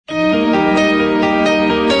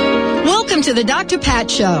to the Dr.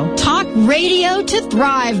 Pat Show. Talk radio to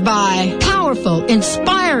thrive by. Powerful,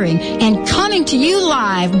 inspiring, and coming to you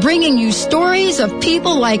live, bringing you stories of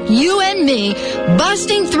people like you and me,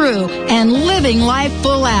 busting through and living life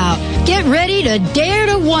full out. Get ready to dare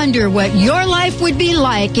to wonder what your life would be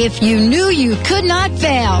like if you knew you could not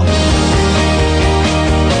fail.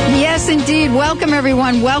 Yes, indeed. Welcome,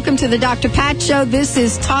 everyone. Welcome to the Dr. Pat Show. This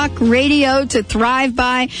is Talk Radio to Thrive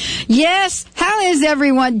By. Yes, how is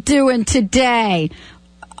everyone doing today?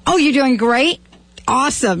 Oh, you're doing great?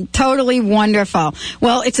 Awesome. Totally wonderful.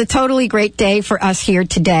 Well, it's a totally great day for us here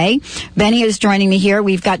today. Benny is joining me here.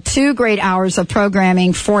 We've got 2 great hours of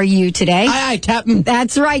programming for you today. Aye, Captain.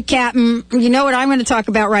 That's right, Captain. You know what I'm going to talk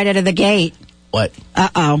about right out of the gate? What?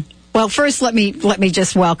 Uh-oh. Well, first, let me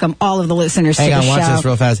just welcome all of the listeners to the show. Hang on, watch this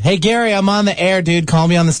real fast. Hey, Gary, I'm on the air, dude. Call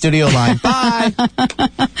me on the studio line. Bye.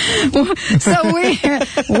 So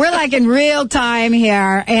we're like in real time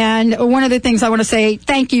here. And one of the things I want to say,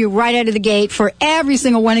 thank you right out of the gate for every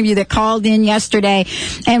single one of you that called in yesterday.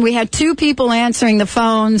 And we had 2 people answering the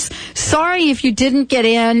phones. Sorry if you didn't get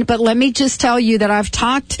in, but let me just tell you that I've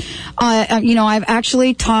talked, I've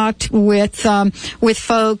actually talked with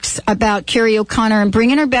folks about Carrie O'Connor and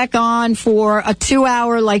bringing her back on for a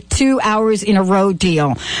 2-hour, like 2 hours in a row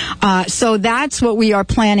deal. So that's what we are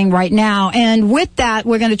planning right now. And with that,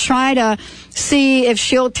 we're going to try to see if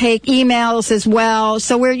she'll take emails as well.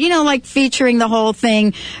 So we're, featuring the whole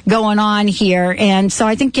thing going on here. And so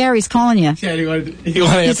I think Gary's calling you. Yeah, you want to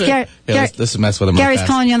answer? Let's mess with him. Gary's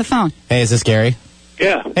calling you on the phone. Hey, is this Gary?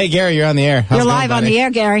 Yeah. Hey, Gary, you're on the air. You're live on the air,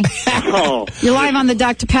 Gary. Oh. You're live on the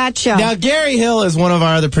Dr. Pat Show. Now, Gary Hill is one of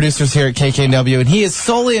our other producers here at KKNW, and he is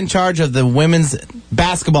solely in charge of the Women's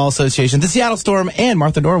Basketball Association, the Seattle Storm, and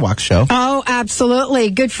Martha Norwalk's show. Oh, absolutely.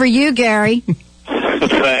 Good for you, Gary.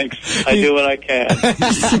 Thanks. I do what I can.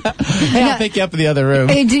 Hey, I'll pick you up in the other room.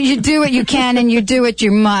 You do what you can, and you do what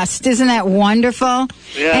you must. Isn't that wonderful?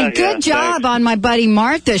 Yeah, and good job thanks. on my buddy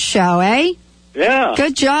Martha's show, eh? Yeah.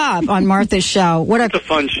 Good job on Martha's show. It's a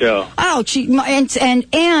fun show. Oh,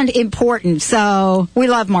 and important. So we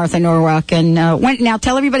love Martha Norwalk. And now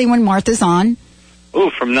tell everybody when Martha's on. Ooh,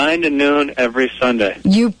 from 9 to noon every Sunday.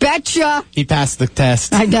 You betcha. He passed the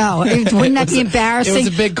test. I know. Wouldn't that be embarrassing? It was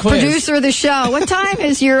a big quiz. Producer of the show. What time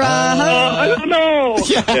is your I don't know.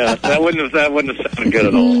 Yeah, that wouldn't have sounded good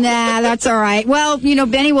at all. Nah, that's all right. Well,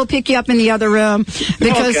 Benny will pick you up in the other room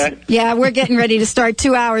because, okay. We're getting ready to start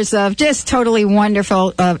 2 hours of just totally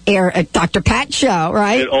wonderful air at Dr. Pat Show,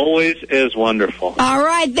 right? It always is wonderful. All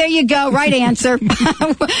right, there you go. Right answer.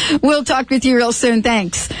 We'll talk with you real soon.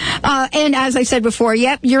 Thanks. And as I said before,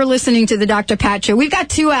 you're listening to the Dr. Pat Show. We've got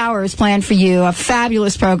 2 hours planned for you of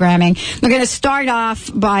fabulous programming. We're going to start off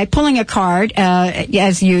by pulling a card,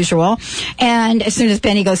 as usual. And as soon as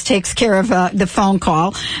Benny takes care of the phone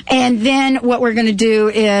call. And then what we're going to do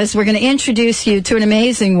is we're going to introduce you to an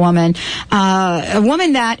amazing woman, a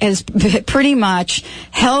woman that has pretty much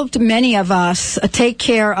helped many of us take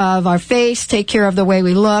care of our face, take care of the way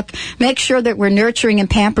we look, make sure that we're nurturing and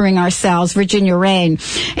pampering ourselves, Virginia Rain.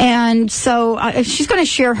 And so she's going to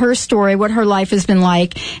share her story, what her life has been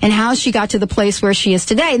like, and how she got to the place where she is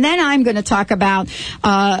today. And then I'm going to talk about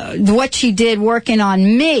what she did working on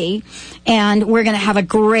me, and we're going to have a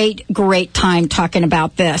great, great time talking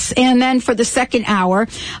about this. And then for the second hour,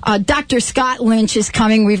 Dr. Scott Lynch is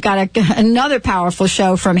coming. We've got another powerful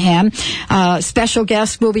show from him. Special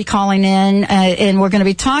guest will be calling in, and we're going to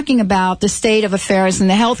be talking about the state of affairs in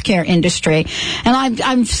the healthcare industry. And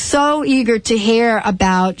I'm so eager to hear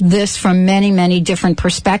about this from many, many different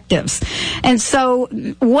perspectives. And so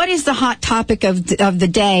what is the hot topic of the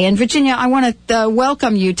day? And Virginia, I want to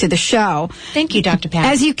welcome you to the show. Thank you, Dr. Pat.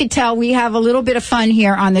 As you can tell, we have a little bit of fun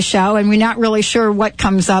here on the show, and we're not really sure what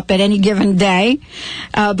comes up at any given day.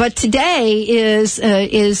 But today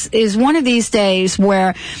is one of these days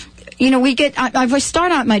where, I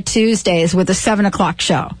start out my Tuesdays with a 7 o'clock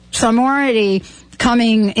show. So I'm already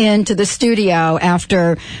coming into the studio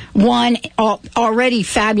after one already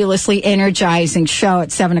fabulously energizing show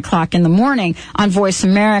at 7 o'clock in the morning on Voice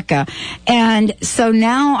America. And so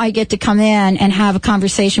now I get to come in and have a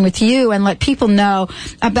conversation with you and let people know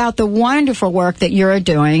about the wonderful work that you're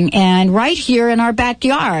doing, and right here in our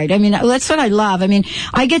backyard. I mean, that's what I love. I mean,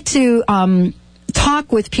 I get to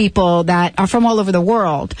talk with people that are from all over the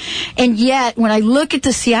world. And yet, when I look at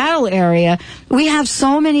the Seattle area, we have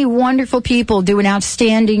so many wonderful people doing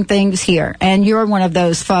outstanding things here. And you're one of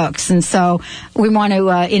those folks. And so we want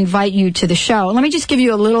to invite you to the show. Let me just give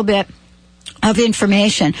you a little bit of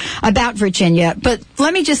information about Virginia. But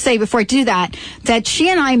let me just say before I do that she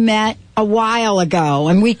and I met a while ago,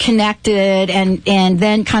 and we connected and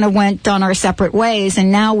then kind of went on our separate ways,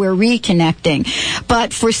 and now we're reconnecting.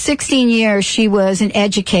 But for 16 years, she was an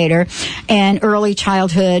educator and early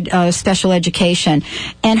childhood special education.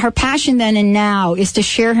 And her passion then and now is to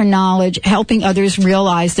share her knowledge, helping others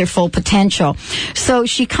realize their full potential. So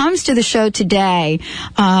she comes to the show today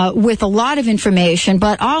with a lot of information,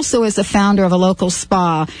 but also as the founder of a local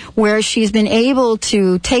spa where she's been able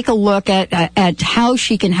to take a look at how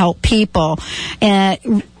she can help people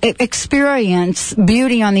and experience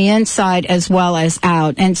beauty on the inside as well as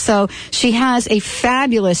out. And so she has a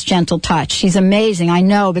fabulous gentle touch. She's amazing, I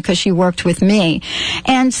know, because she worked with me.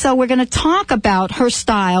 And so we're going to talk about her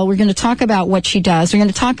style. We're going to talk about what she does. We're going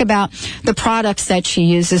to talk about the products that she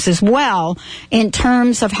uses as well in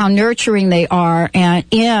terms of how nurturing they are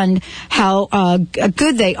and how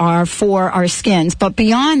good they are for our skins. But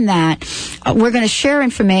beyond that, we're going to share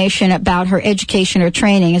information about her education or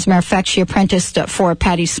training. As a matter of fact, she apprenticed for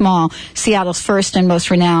Patty Small, Seattle's first and most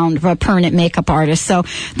renowned permanent makeup artist. So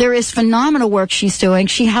there is phenomenal work she's doing.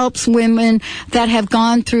 She helps women that have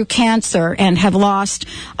gone through cancer and have lost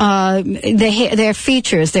their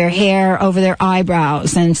features, their hair over their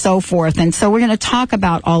eyebrows and so forth. And so we're going to talk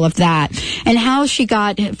about all of that and how she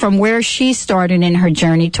got from where she started in her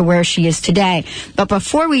journey to where she is today. But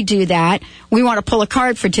before we do that, we want to pull a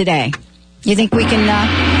card for today. You think we can...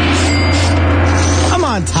 I'm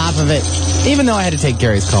on top of it, even though I had to take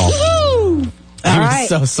Gary's call. Woo! I All was right.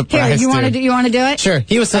 so surprised. Here, you want to do it? Sure.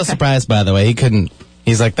 He was so surprised, by the way. He couldn't.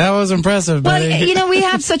 He's like, that was impressive. Well, buddy. we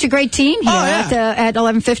have such a great team here at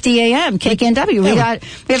 11:50 a.m. KKNW. We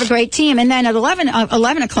have a great team, and then at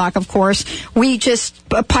 11 o'clock, of course, we just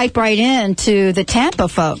pipe right in to the Tampa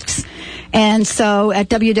folks, and so at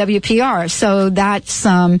WWPR. So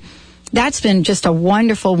that's been just a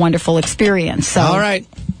wonderful, wonderful experience. So All right.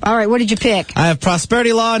 What did you pick? I have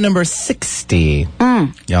Prosperity Law number 60. Y'all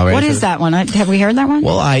ready? What is that one? Have we heard that one?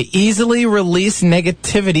 Well, I easily release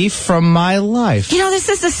negativity from my life. This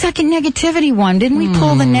is the second negativity one. Didn't we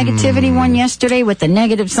pull the negativity one yesterday with the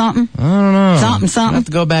negative something? I don't know. Something. I have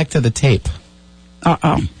to go back to the tape.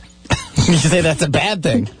 Uh-oh. You say that's a bad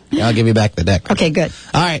thing. Yeah, I'll give you back the deck. Okay, good.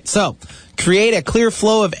 All right, so create a clear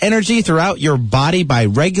flow of energy throughout your body by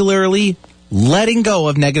regularly letting go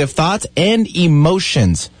of negative thoughts and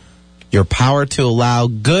emotions. Your power to allow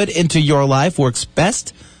good into your life works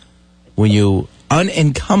best when you're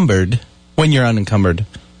unencumbered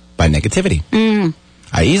by negativity.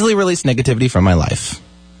 I easily release negativity from my life.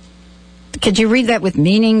 Could you read that with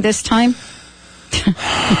meaning this time?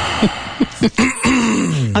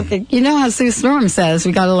 Okay, you know how Sue Storm says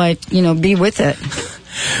we gotta be with it.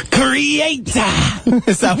 Creator!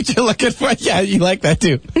 Is that what you're looking for? Yeah, you like that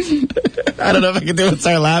too. I don't know if I can do it.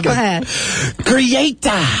 Start laughing. Go ahead.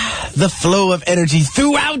 Creator! The flow of energy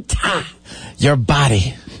throughout your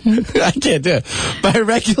body. I can't do it. By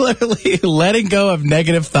regularly letting go of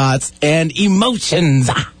negative thoughts and emotions.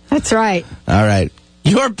 That's right. All right.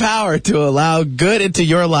 Your power to allow good into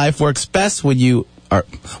your life works best when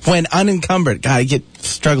unencumbered. God, I get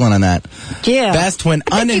struggling on that. Yeah. Best when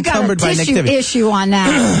unencumbered by negativity. You got a issue on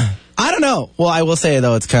that. I don't know. Well, I will say,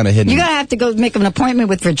 though, it's kind of hidden. You're going to have to go make an appointment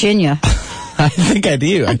with Virginia. I think I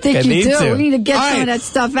do. I think you do. We need to get some of that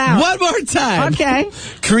stuff out. One more time. Okay.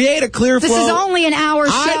 Create a clear flow. This is only an hour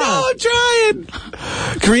show. I know, I'm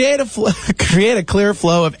trying. Create a clear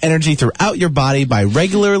flow of energy throughout your body by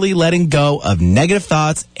regularly letting go of negative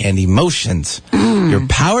thoughts and emotions. Your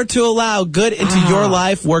power to allow good into your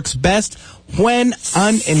life works best when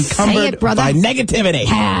unencumbered by negativity.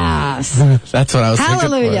 Yes. That's what I was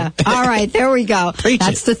Hallelujah. thinking for. All right, there we go.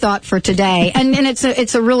 That's the thought for today. And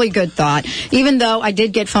it's a really good thought. Even though I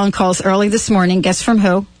did get phone calls early this morning. Guess from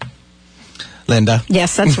who? Linda.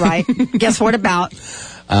 Yes, that's right. Guess what about?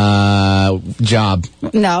 Job.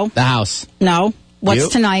 No. The house. No. What's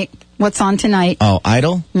tonight? What's on tonight? Oh,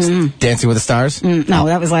 Idol? Dancing with the Stars? No,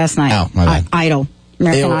 that was last night. Oh, my bad. Idol.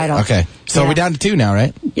 American Idol. Okay. So we're down to 2 now,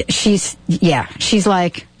 right? She's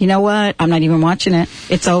like, you know what? I'm not even watching it.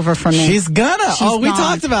 It's over for me. She's gonna. We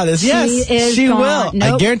talked about this. Yes, she will.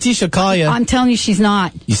 Nope. I guarantee she'll call you. I'm telling you, she's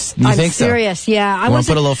not. You I'm think so? serious. Yeah. I want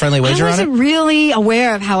to put a little friendly wager on it? I wasn't really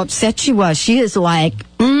aware of how upset she was. She is like,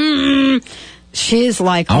 she's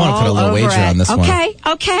like, I want to put a little wager on this one.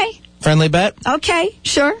 Okay. Friendly bet? Okay,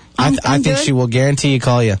 sure. I think she will guarantee you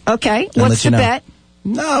call you. Okay. What's the bet?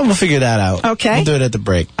 No, we'll figure that out. Okay. We'll do it at the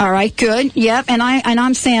break. All right, good. Yep, and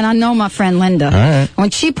I'm saying I know my friend Linda. All right. When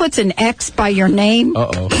she puts an X by your name,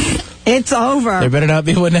 Uh-oh. It's over. There better not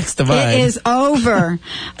be one next to mine. It is over.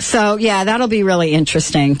 So, yeah, that'll be really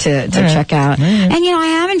interesting to check out. And, I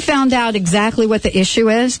haven't found out exactly what the issue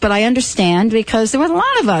is, but I understand because there were a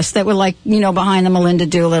lot of us that were like, behind the Melinda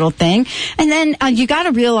Doolittle thing. And then you got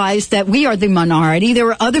to realize that we are the minority. There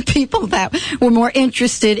were other people that were more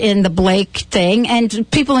interested in the Blake thing. And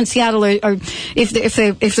people in Seattle are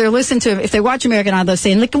if they watch American Idol, they're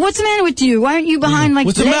saying, like, what's the matter with you? Why aren't you behind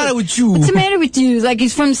What's the matter with you? What's the matter with you? Like,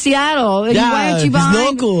 he's from Seattle. And why aren't you behind?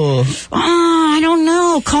 He's local. I don't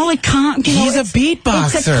know. Call it he's a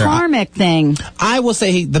beatboxer. It's a karmic thing. I will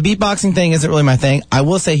say the beatboxing thing isn't really my thing. I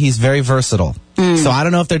will say he's very versatile. So I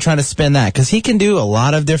don't know if they're trying to spin that because he can do a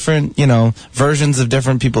lot of different, versions of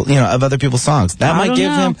different people, of other people's songs. That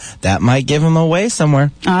might give him away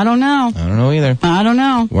somewhere. I don't know. I don't know either. I don't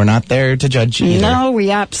know. We're not there to judge either. No, we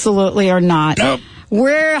absolutely are not. Nope.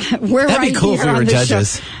 We're That'd right be cool here if we on were this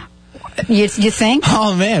judges. show. You think?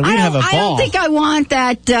 Oh man, we'd have a ball. I don't think I want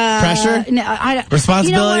that pressure. No,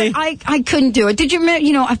 responsibility. You know what? I couldn't do it. Did you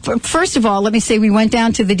remember? First of all, let me say we went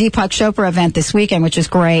down to the Deepak Chopra event this weekend, which is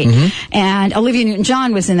great. And Olivia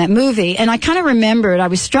Newton-John was in that movie, and I kind of remembered. I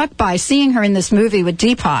was struck by seeing her in this movie with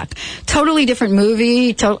Deepak. Totally different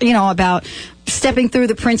movie. About stepping through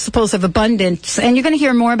the principles of abundance. And you're going to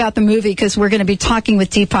hear more about the movie because we're going to be talking with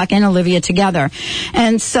Deepak and Olivia together.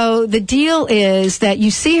 And so the deal is that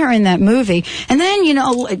you see her in that movie. And then,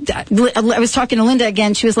 I was talking to Linda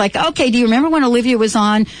again. She was like, okay, do you remember when Olivia was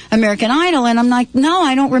on American Idol? And I'm like, no,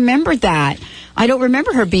 I don't remember that. I don't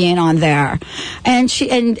remember her being on there. And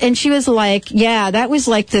she was like, yeah, that was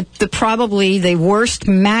like the probably the worst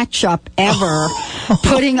matchup ever,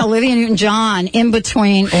 putting Olivia Newton-John in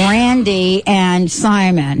between Randy and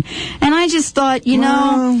Simon. And I just thought,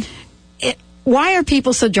 why are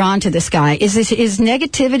people so drawn to this guy? Is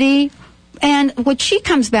negativity? And what she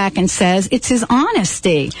comes back and says, it's his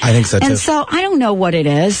honesty. I think so, too. And so I don't know what it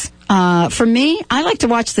is. For me, I like to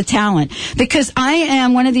watch the talent because I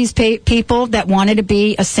am one of these people that wanted to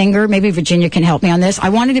be a singer. Maybe Virginia can help me on this. I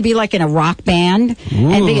wanted to be like in a rock band.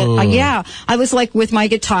 And be I was like with my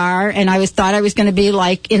guitar and I thought I was going to be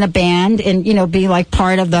like in a band and, be like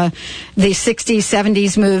part of the 60s,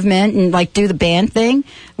 70s movement and like do the band thing.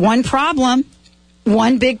 One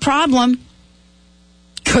big problem.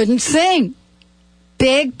 Couldn't sing.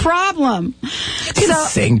 Big problem. You can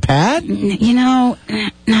sing, Pat.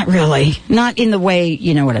 Not really. Not in the way,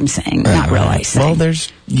 you know what I'm saying. Not really. Well,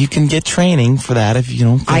 you can get training for that if you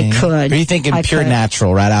don't think. I could. Or are you thinking pure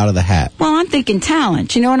natural right out of the hat? Well, I'm thinking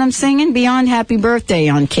talent. You know what I'm singing? Beyond Happy Birthday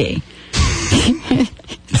on key.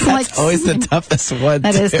 That's always the toughest one.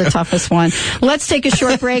 That is the toughest one. Let's take a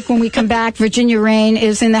short break. When we come back, Virginia Rain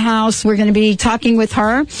is in the house. We're going to be talking with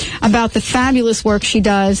her about the fabulous work she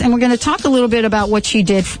does. And we're going to talk a little bit about what she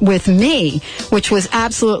did with me, which was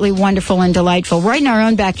absolutely wonderful and delightful. Right in our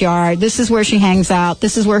own backyard. This is where she hangs out.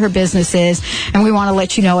 This is where her business is. And we want to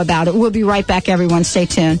let you know about it. We'll be right back, everyone. Stay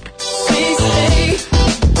tuned.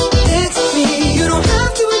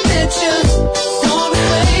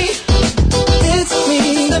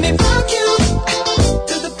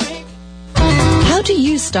 How do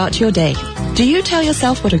you start your day? Do you tell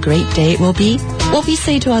yourself what a great day it will be? What we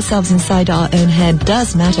say to ourselves inside our own head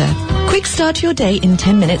does matter. Quick start your day in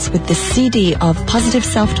 10 minutes with this CD of positive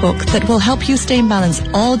self-talk that will help you stay in balance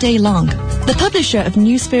all day long. The publisher of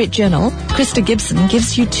New Spirit Journal, Krista Gibson,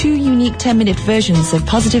 gives you 2 unique 10-minute versions of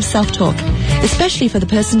positive self-talk, especially for the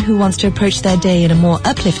person who wants to approach their day in a more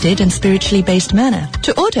uplifted and spiritually based manner.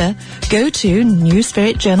 To order, go to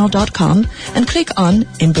newspiritjournal.com and click on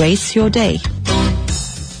Embrace Your Day.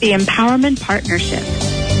 The Empowerment Partnership,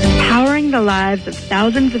 empowering the lives of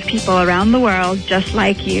thousands of people around the world just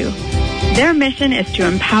like you. Their mission is to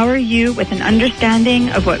empower you with an understanding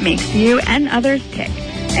of what makes you and others tick,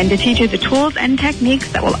 and to teach you the tools and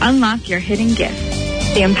techniques that will unlock your hidden gifts.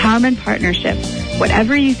 The Empowerment Partnership.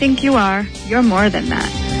 Whatever you think you are, you're more than that.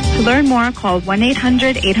 To learn more, call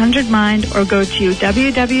 1-800-800-MIND or go to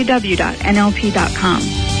www.nlp.com.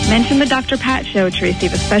 Mention the Dr. Pat Show to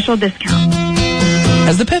receive a special discount.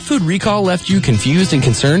 Has the pet food recall left you confused and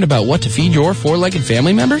concerned about what to feed your 4-legged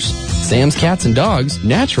family members? Sam's Cats and Dogs,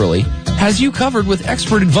 naturally, has you covered with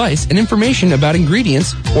expert advice and information about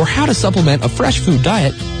ingredients or how to supplement a fresh food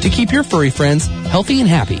diet to keep your furry friends healthy and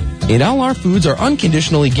happy. And all our foods are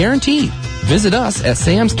unconditionally guaranteed. Visit us at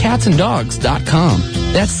samscatsanddogs.com.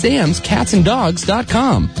 That's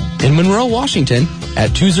samscatsanddogs.com. In Monroe, Washington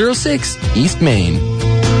at 206 East Main.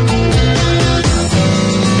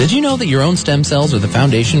 Did you know that your own stem cells are the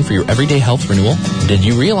foundation for your everyday health renewal? Did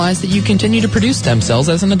you realize that you continue to produce stem cells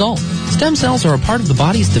as an adult? Stem cells are a part of the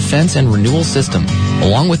body's defense and renewal system,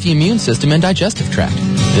 along with the immune system and digestive tract.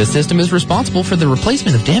 This system is responsible for the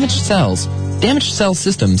replacement of damaged cell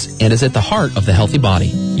systems, and is at the heart of the healthy body.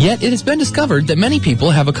 Yet it has been discovered that many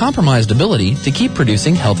people have a compromised ability to keep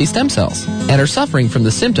producing healthy stem cells and are suffering from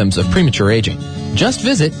the symptoms of premature aging. Just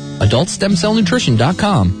visit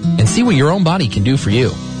adultstemcellnutrition.com and see what your own body can do for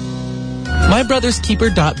you.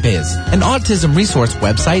 MyBrothersKeeper.biz, an autism resource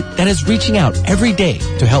website that is reaching out every day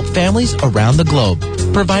to help families around the globe,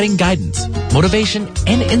 providing guidance, motivation,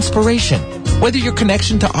 and inspiration. Whether your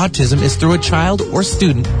connection to autism is through a child or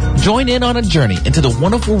student, join in on a journey into the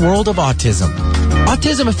wonderful world of autism.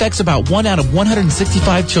 Autism affects about 1 out of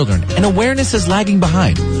 165 children, and awareness is lagging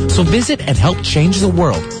behind. So visit and help change the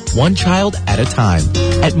world, one child at a time,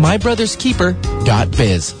 at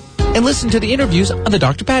MyBrothersKeeper.biz. And listen to the interviews on The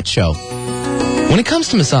Dr. Pat Show. When it comes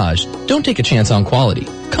to massage, don't take a chance on quality.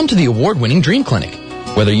 Come to the award-winning Dream Clinic.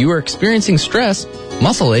 Whether you are experiencing stress,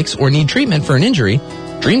 muscle aches, or need treatment for an injury,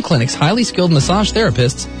 Dream Clinic's highly skilled massage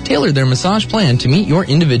therapists tailor their massage plan to meet your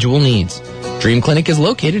individual needs. Dream Clinic is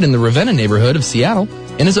located in the Ravenna neighborhood of Seattle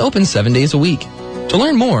and is open 7 days a week. To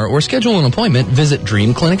learn more or schedule an appointment, visit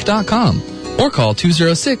dreamclinic.com or call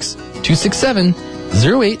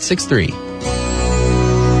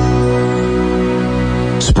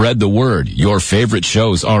 206-267-0863. Spread the word. Your favorite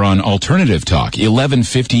shows are on Alternative Talk,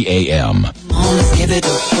 1150 AM. Let's give it a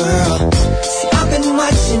whirl. See, I've been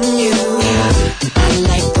watching you. I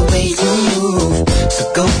like the way you move.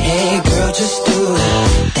 So go ahead, girl, just do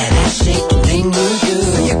that ass shaking thing you do.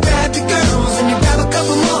 So you grab your girls and you grab a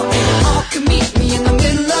couple more. And all can meet me in the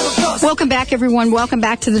middle of a cross. Welcome back, everyone. Welcome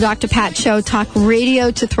back to the Dr. Pat Show, talk radio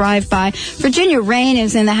to thrive by. Virginia Rain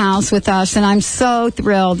is in the house with us, and I'm so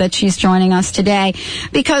thrilled that she's joining us today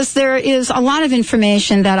because there is a lot of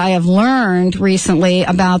information that I have learned recently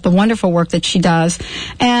about the wonderful work that she does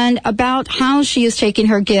and about how she is taking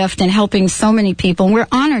her gift and helping so many people. And we're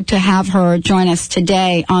honored to have her join us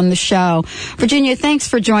today on the show. Virginia, thanks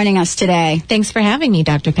for joining us today. Thanks for having me,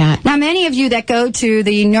 Dr. Pat. Now, many of you that go to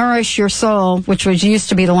the Nourish Your Soul, which used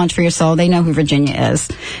to be the Lunch for Your Soul, they know who Virginia is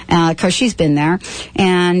because she's been there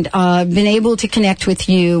and been able to connect with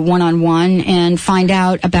you one-on-one and find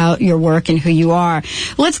out about your work and who you are.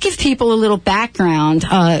 Let's give people a little background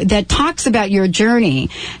that talks about your journey,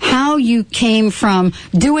 how you came from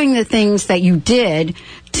doing the things that you did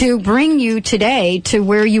to bring you today to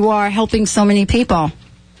where you are helping so many people.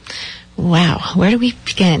 Wow, where do we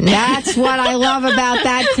begin? That's what I love about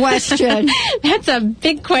that question. That's a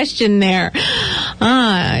big question there.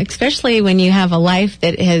 Especially when you have a life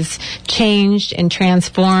that has changed and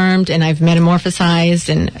transformed, and I've metamorphosized,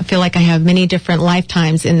 and I feel like I have many different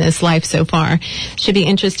lifetimes in this life so far. Should be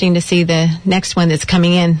interesting to see the next one that's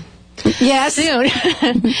coming in. Yes. Soon.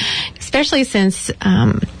 Especially since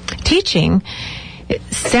teaching, it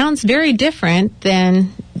sounds very different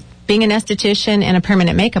than being an esthetician and a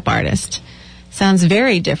permanent makeup artist. Sounds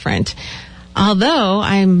very different. Although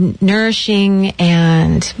I'm nourishing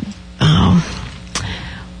and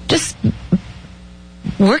just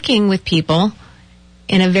working with people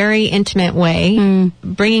in a very intimate way,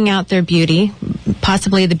 bringing out their beauty,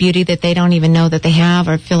 possibly the beauty that they don't even know that they have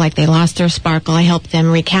or feel like they lost their sparkle. I help them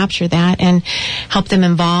recapture that and help them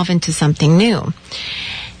evolve into something new.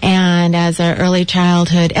 And as an early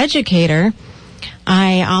childhood educator,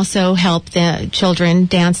 I also help the children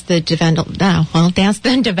dance the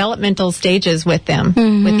developmental stages with them,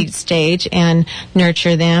 with each stage, and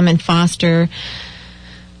nurture them and foster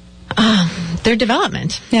their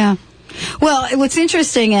development. Yeah. Well, what's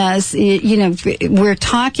interesting is, we're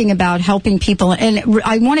talking about helping people, and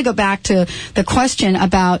I want to go back to the question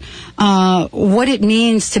about what it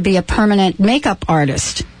means to be a permanent makeup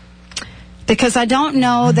artist. Because I don't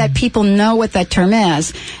know that people know what that term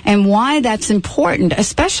is and why that's important,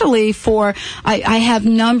 especially for, I have a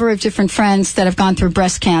number of different friends that have gone through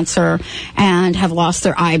breast cancer and have lost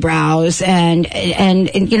their eyebrows and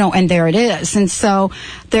there it is. And so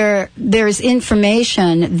there's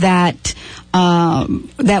information that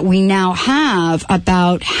we now have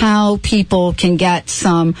about how people can get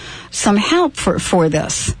some help for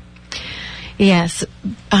this. Yes.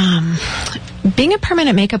 Being a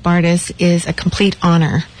permanent makeup artist is a complete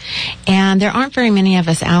honor, and there aren't very many of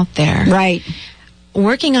us out there. Right.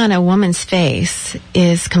 Working on a woman's face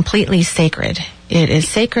is completely sacred. It is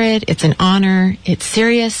sacred, it's an honor, it's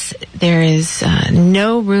serious. There is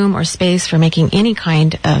no room or space for making any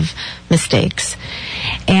kind of mistakes.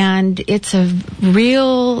 And it's a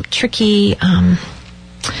real tricky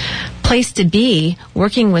place to be,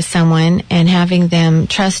 working with someone and having them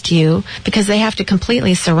trust you, because they have to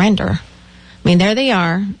completely surrender. I mean, there they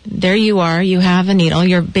are. There you are. You have a needle.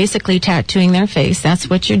 You're basically tattooing their face. That's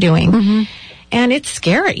what you're doing. And it's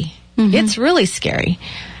scary. It's really scary.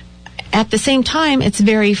 At the same time, it's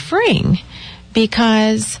very freeing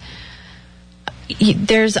because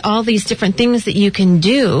there's all these different things that you can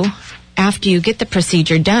do after you get the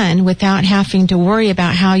procedure done without having to worry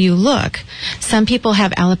about how you look. Some people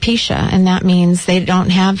have alopecia, and that means they don't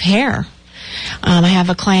have hair. I have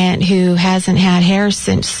a client who hasn't had hair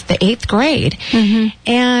since the 8th grade,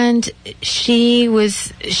 and she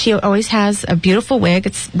always has a beautiful wig.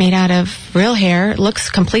 It's made out of real hair. It looks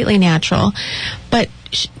completely natural, but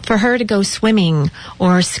for her to go swimming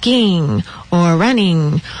or skiing or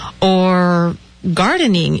running or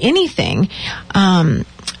gardening, anything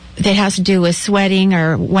that has to do with sweating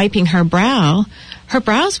or wiping her brows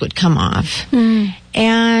would come off.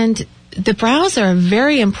 And the brows are a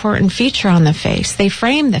very important feature on the face. They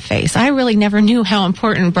frame the face. I really never knew how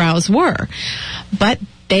important brows were, but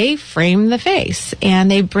they frame the face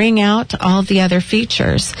and they bring out all the other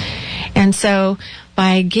features. And so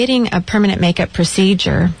by getting a permanent makeup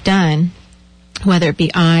procedure done, whether it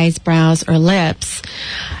be eyes, brows, or lips,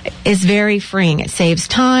 is very freeing. It saves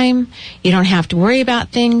time. You don't have to worry about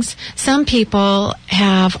things. Some people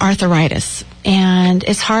have arthritis, and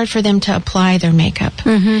it's hard for them to apply their makeup.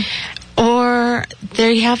 Or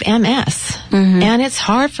they have MS, and it's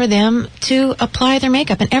hard for them to apply their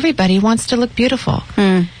makeup. And everybody wants to look beautiful.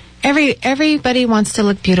 Everybody wants to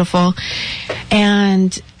look beautiful.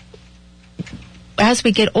 And as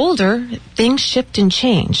we get older, things shift and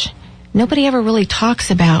change. Nobody ever really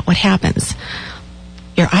talks about what happens.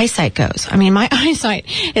 Your eyesight goes. I mean, my eyesight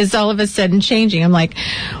is all of a sudden changing. I'm like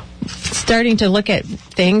starting to look at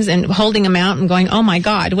things and holding them out and going, oh my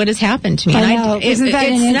God, what has happened to me? I know. Isn't that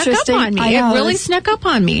interesting? Snuck up on me. It really snuck up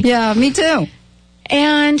on me. Yeah, me too.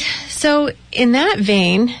 And so in that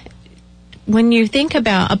vein, when you think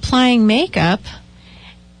about applying makeup,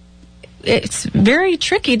 it's very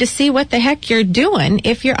tricky to see what the heck you're doing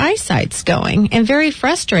if your eyesight's going, and very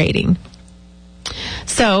frustrating.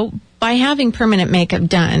 So by having permanent makeup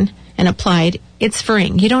done and applied, it's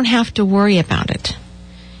freeing. You don't have to worry about it.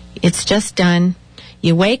 It's just done.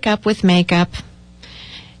 You wake up with makeup.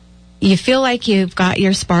 You feel like you've got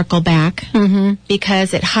your sparkle back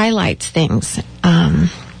because it highlights things.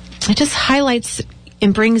 It just highlights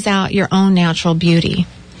and brings out your own natural beauty.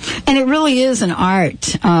 And it really is an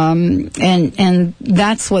art, and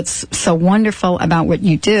that's what's so wonderful about what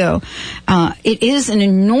you do. It is an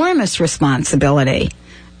enormous responsibility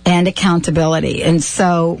and accountability. And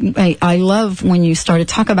so I love when you started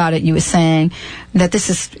to talk about it, you were saying that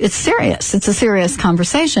it's serious. It's a serious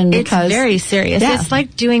conversation because it's very serious. Yeah. It's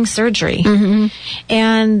like doing surgery.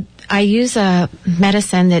 And I use a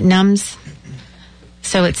medicine that numbs,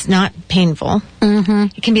 so it's not painful.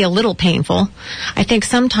 It can be a little painful. I think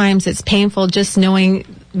sometimes it's painful just knowing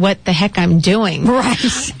what the heck I'm doing.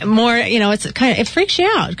 Right. More, it freaks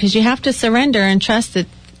you out because you have to surrender and trust that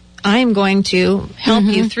I'm going to help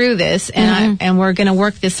you through this, and we're going to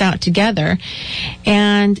work this out together.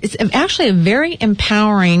 And it's actually a very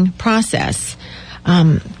empowering process.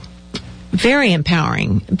 Very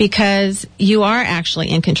empowering because you are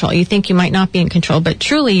actually in control. You think you might not be in control, but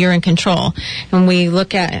truly you're in control. When we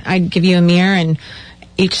look at, I give you a mirror and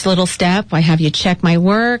each little step, I have you check my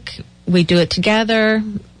work. We do it together,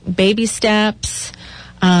 baby steps,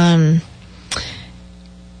 and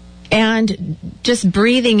just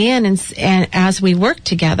breathing in and as we work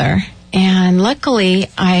together. And luckily,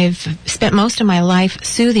 I've spent most of my life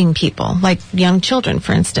soothing people, like young children,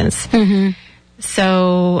 for instance.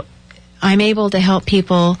 So I'm able to help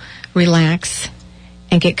people relax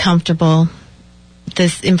and get comfortable.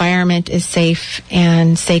 This environment is safe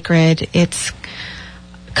and sacred. It's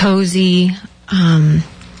cozy.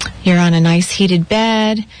 You're on a nice heated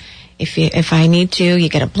bed. If I need to, you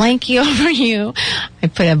get a blankie over you. I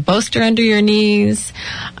put a bolster under your knees.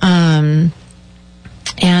 And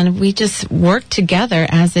we just work together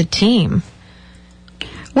as a team.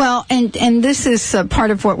 Well, and this is part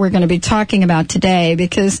of what we're going to be talking about today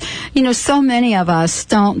because, so many of us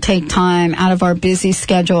don't take time out of our busy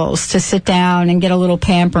schedules to sit down and get a little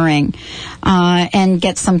pampering and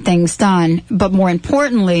get some things done. But more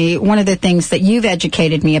importantly, one of the things that you've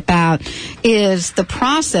educated me about is the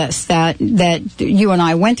process that you and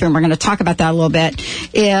I went through, and we're going to talk about that a little bit,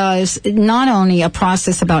 is not only a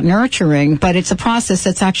process about nurturing, but it's a process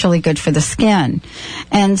that's actually good for the skin.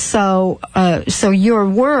 And so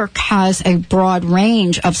your work has a broad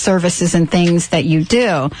range of services and things that you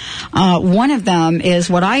do. One of them is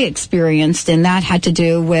what I experienced, and that had to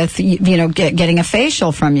do with, getting a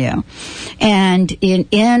facial from you. And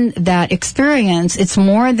in that experience, it's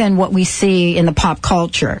more than what we see in the pop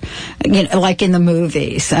culture, like in the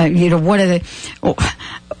movies.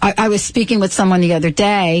 I was speaking with someone the other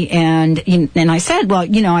day, and I said, well,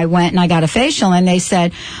 I went and I got a facial, and they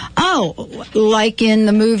said, oh, like in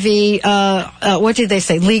the movie, what did they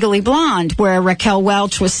say, Legally Blonde, where Raquel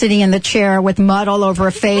Welch was sitting in the chair with mud all over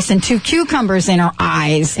her face and 2 cucumbers in her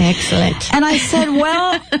eyes. Excellent. And I said,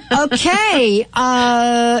 well, okay,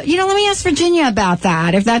 let me ask Virginia about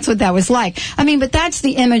that, if that's what that was like. I mean, but that's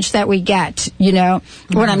the image that we get,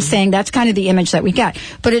 what I'm saying, that's kind of the image that we get.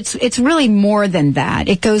 But it's really more than that.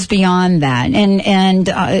 It goes beyond that.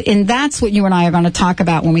 And that's what you and I are going to talk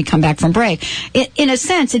about when we come back from break. In a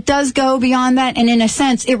sense, it does go beyond that, and in a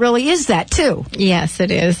sense, it really is that, too. Yes,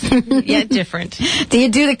 it is. Yet different. Do you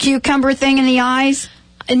do the cucumber thing in the eyes?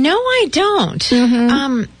 No, I don't.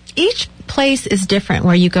 Mm-hmm. Each place is different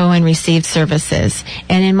where you go and receive services.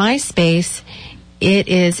 And in my space, it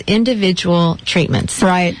is individual treatments.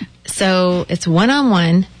 Right. So it's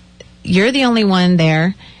one-on-one. You're the only one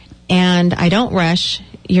there, and I don't rush.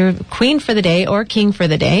 You're queen for the day or king for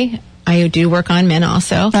the day. I do work on men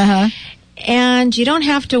also. Uh-huh. And you don't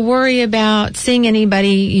have to worry about seeing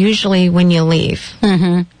anybody usually when you leave.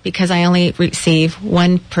 Mm-hmm. Because I only receive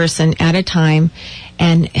one person at a time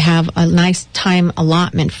and have a nice time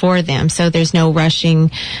allotment for them. So there's no rushing.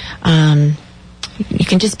 You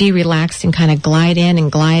can just be relaxed and kind of glide in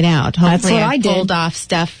and glide out. Hopefully that's what I did. Pulled off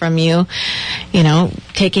stuff from you,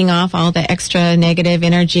 taking off all the extra negative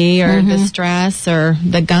energy or the stress or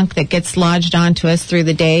the gunk that gets lodged onto us through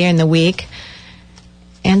the day and the week.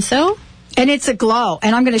 And it's a glow.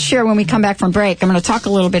 And I'm going to share when we come back from break. I'm going to talk a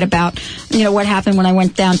little bit about, what happened when I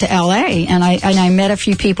went down to L.A. And I met a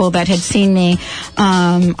few people that had seen me,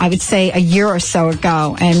 I would say a year or so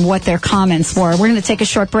ago, and what their comments were. We're going to take a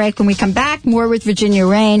short break. When we come back, more with Virginia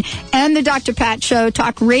Rain and the Dr. Pat Show.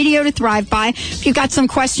 Talk radio to thrive by. If you've got some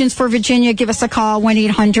questions for Virginia, give us a call,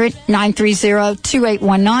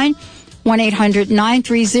 1-800-930-2819.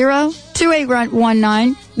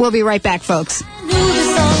 1-800-930-2819. We'll be right back, folks.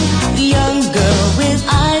 The young girl with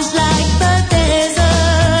eyes like the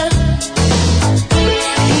desert.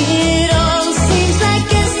 It all seems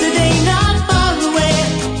like yesterday, not far away.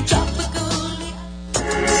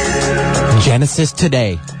 Genesis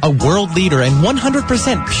Today, a world leader in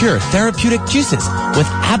 100% pure therapeutic juices with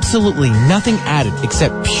absolutely nothing added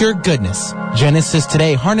except pure goodness. Genesis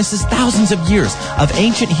Today harnesses thousands of years of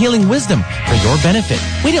ancient healing wisdom for your benefit.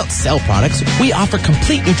 We don't sell products. We offer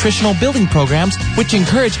complete nutritional building programs which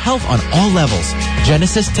encourage health on all levels.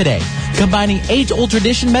 Genesis Today, combining age-old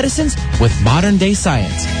tradition medicines with modern-day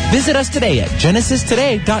science. Visit us today at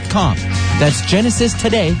genesistoday.com. That's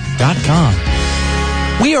genesistoday.com.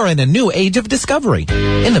 We are in a new age of discovery.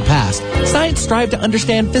 In the past, science strived to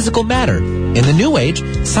understand physical matter. In the new age,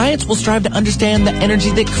 science will strive to understand the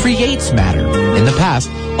energy that creates matter. In the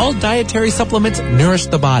past, all dietary supplements nourish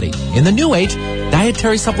the body. In the new age,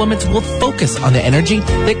 dietary supplements will focus on the energy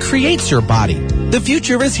that creates your body. The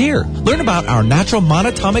future is here. Learn about our natural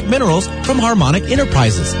monatomic minerals from Harmonic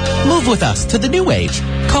Enterprises. Move with us to the new age.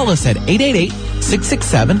 Call us at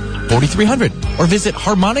 888-667-4300 or visit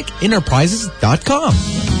harmonicenterprises.com.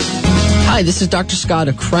 Hi, this is Dr. Scott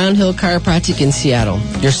of Crown Hill Chiropractic in Seattle,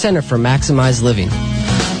 your center for maximized living.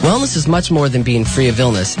 Wellness is much more than being free of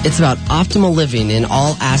illness. It's about optimal living in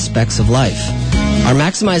all aspects of life. Our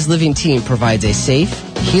Maximized Living team provides a safe,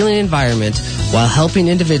 healing environment while helping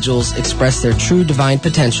individuals express their true divine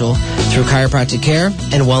potential through chiropractic care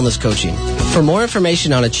and wellness coaching. For more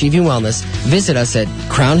information on achieving wellness, visit us at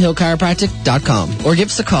crownhillchiropractic.com or give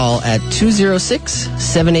us a call at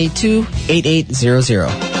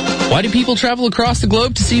 206-782-8800. Why do people travel across the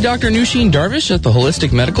globe to see Dr. Nusheen Darvish at the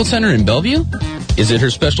Holistic Medical Center in Bellevue? Is it her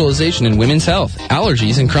specialization in women's health,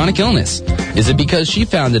 allergies, and chronic illness? Is it because she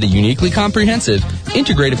founded a uniquely comprehensive,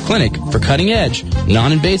 integrative clinic for cutting-edge,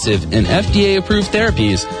 non-invasive, and FDA-approved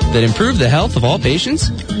therapies that improve the health of all patients?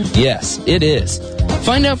 Yes, it is.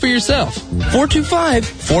 Find out for yourself.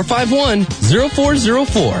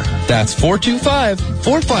 425-451-0404. That's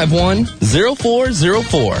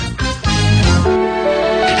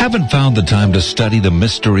 425-451-0404. Haven't found the time to study the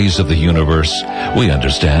mysteries of the universe? We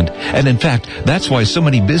understand. And in fact, that's why so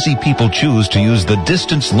many busy people choose to use the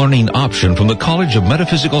distance learning option from the College of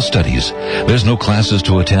Metaphysical Studies. There's no classes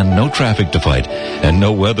to attend, no traffic to fight, and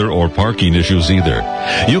no weather or parking issues either.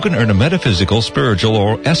 You can earn a metaphysical, spiritual,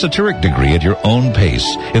 or esoteric degree at your own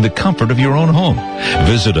pace in the comfort of your own home.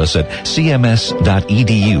 Visit us at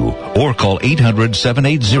cms.edu or call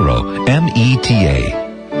 800-780-META.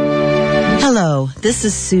 Hello, this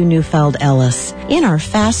is Sue Neufeld Ellis. In our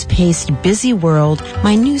fast-paced, busy world,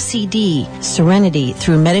 my new CD, Serenity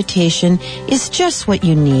Through Meditation, is just what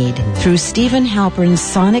you need. Through Stephen Halpern's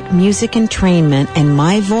sonic music entrainment and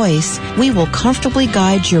my voice, we will comfortably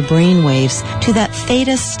guide your brainwaves to that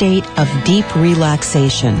theta state of deep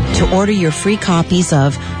relaxation. To order your free copies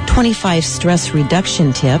of 25 Stress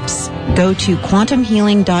Reduction Tips, go to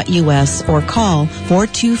quantumhealing.us or call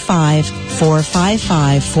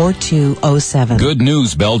 425-455-4207. Good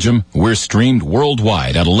news, Belgium. We're streamed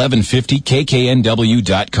worldwide at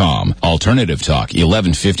 1150kknw.com. Alternative Talk,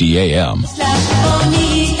 1150 AM.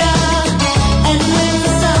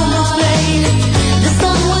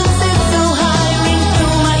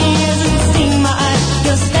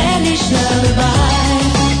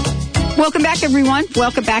 Welcome back, everyone.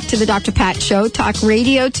 Welcome back to the Dr. Pat Show, talk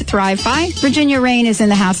radio to thrive by. Virginia Rain is in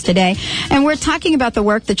the house today, and we're talking about the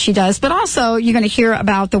work that she does, but also you're going to hear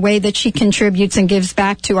about the way that she contributes and gives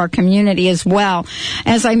back to our community as well.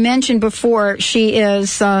 As I mentioned before, she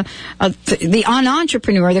is an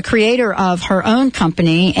entrepreneur, the creator of her own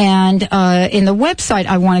company, and in the website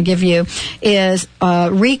I want to give you is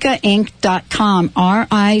RICAinc.com,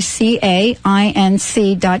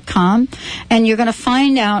 RICAINC.com, and you're going to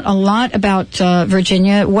find out a lot about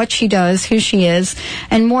Virginia, what she does, who she is,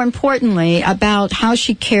 and more importantly, about how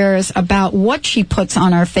she cares about what she puts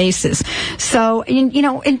on our faces. So,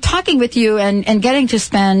 in talking with you and getting to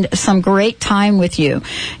spend some great time with you,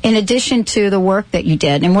 in addition to the work that you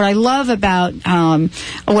did, and what I love about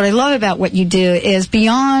what you do is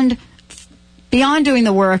beyond doing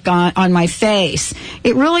the work on my face,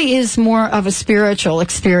 it really is more of a spiritual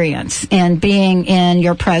experience and being in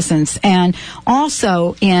your presence, and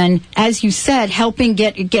also in, as you said, helping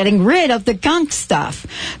getting rid of the gunk stuff,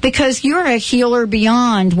 because you're a healer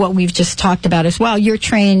beyond what we've just talked about as well. You're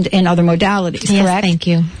trained in other modalities, yes, correct? Thank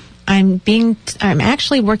you. I'm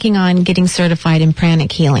actually working on getting certified in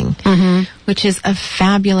pranic healing, which is a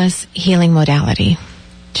fabulous healing modality.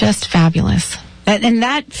 Just fabulous. And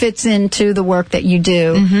that fits into the work that you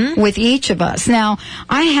do with each of us. Now,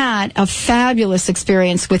 I had a fabulous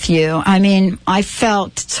experience with you. I mean, I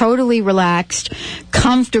felt totally relaxed,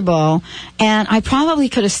 comfortable, and I probably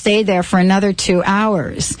could have stayed there for another 2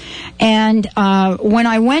 hours. And when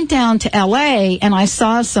I went down to L.A. and I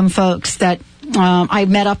saw some folks that I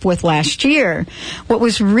met up with last year, what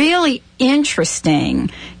was really interesting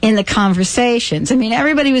in the conversations, I mean,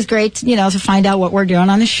 everybody was great, to find out what we're doing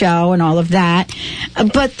on the show and all of that,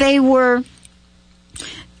 but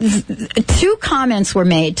two comments were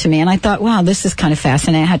made to me, and I thought, wow, this is kind of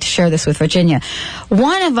fascinating. I had to share this with Virginia.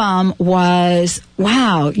 One of them was,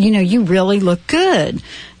 wow, you really look good.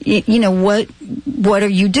 What are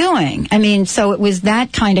you doing? I mean, so it was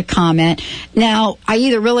that kind of comment. Now, I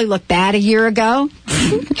either really looked bad a year ago,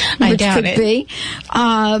 I which doubt could it. be,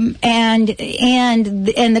 and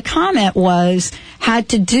the comment had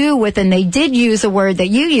to do with, and they did use a word that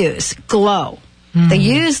you use, glow. They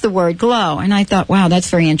used the word glow, and I thought, wow, that's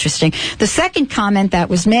very interesting. The second comment that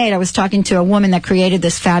was made, I was talking to a woman that created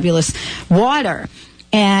this fabulous water,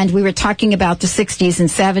 and we were talking about the 60s and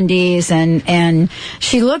 70s, and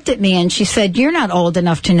she looked at me and she said, you're not old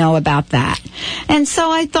enough to know about that. And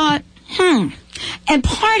so I thought, And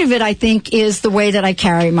part of it, I think, is the way that I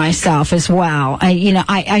carry myself as well.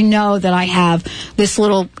 I know that I have this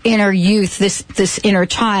little inner youth, this inner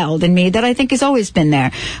child in me that I think has always been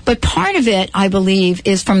there. But part of it, I believe,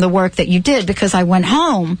 is from the work that you did, because I went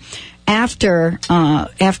home after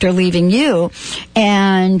leaving you,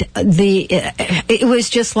 and it was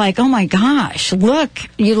just like, oh my gosh, look,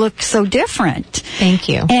 you look so different. Thank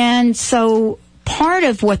you. And so part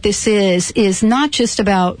of what this is not just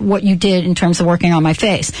about what you did in terms of working on my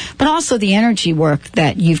face, but also the energy work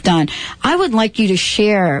that you've done. I would like you to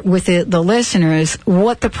share with the listeners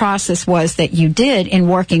what the process was that you did in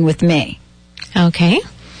working with me. Okay.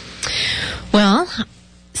 Well,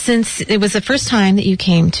 since it was the first time that you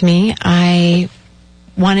came to me, I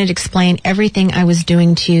wanted to explain everything I was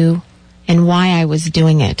doing to you and why I was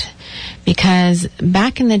doing it. Because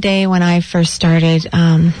back in the day when I first started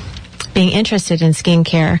being interested in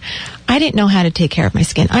skincare, I didn't know how to take care of my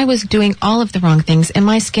skin. I was doing all of the wrong things, and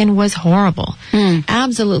my skin was horrible.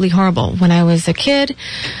 Absolutely horrible. When I was a kid,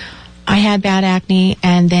 I had bad acne,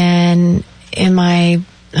 and then in my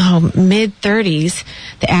mid-30s,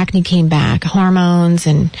 the acne came back, hormones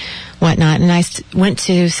and whatnot, and I went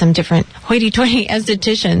to some different hoity-toity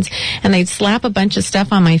estheticians, and they'd slap a bunch of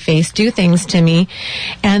stuff on my face, do things to me,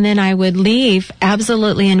 and then I would leave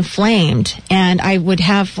absolutely inflamed, and I would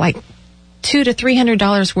have like $200 to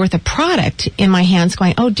 $300 worth of product in my hands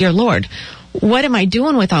going, oh dear Lord, what am I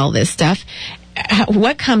doing with all this stuff?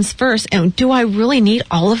 What comes first? And do I really need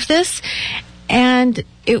all of this? And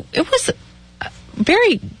it was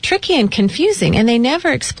very tricky and confusing, and they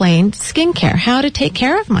never explained skincare, how to take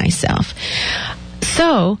care of myself.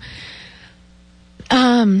 So,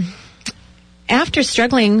 after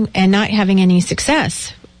struggling and not having any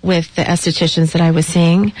success with the estheticians that I was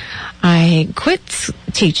seeing, I quit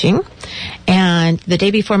teaching, and the day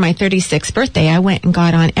before my 36th birthday, I went and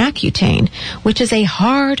got on Accutane, which is a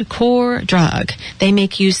hardcore drug. They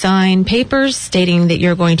make you sign papers stating that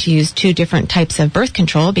you're going to use 2 different types of birth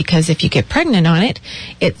control, because if you get pregnant on it,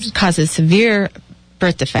 it causes severe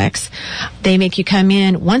birth defects. They make you come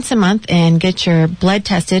in once a month and get your blood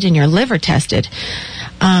tested and your liver tested.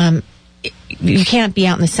 You can't be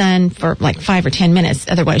out in the sun for like 5 or 10 minutes,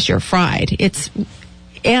 otherwise you're fried.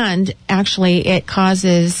 And actually it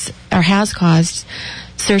causes, or has caused,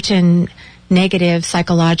 certain negative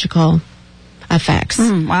psychological effects.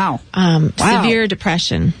 Wow. Severe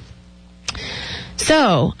depression.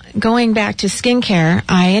 So, going back to skincare,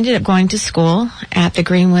 I ended up going to school at the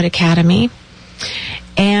Greenwood Academy.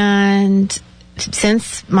 And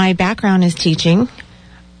since my background is teaching,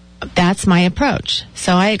 that's my approach.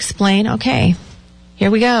 So I explain, okay,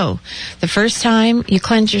 here we go. The first time you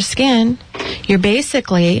cleanse your skin, you're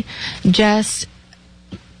basically just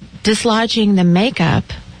dislodging the makeup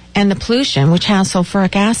and the pollution, which has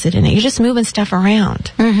sulfuric acid in it. You're just moving stuff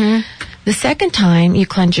around. The second time you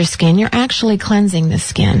cleanse your skin, you're actually cleansing the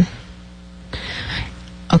skin.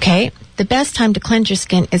 Okay? The best time to cleanse your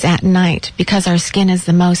skin is at night, because our skin is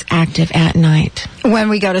the most active at night. When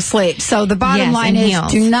we go to sleep. So the bottom line is,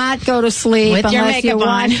 do not go to sleep with your unless makeup you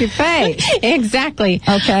on. wash your face. Exactly.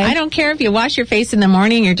 Okay. I don't care if you wash your face in the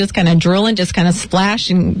morning, you're just kind of drooling, just kind of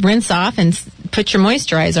splash and rinse off and put your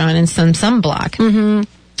moisturizer on and some sunblock.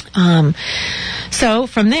 So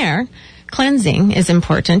from there, cleansing is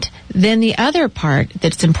important. Then the other part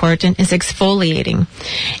that's important is exfoliating.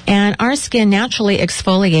 And our skin naturally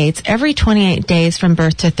exfoliates every 28 days from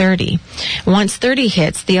birth to 30. Once 30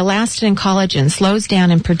 hits, the elastin and collagen slows down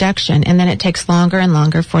in production, and then it takes longer and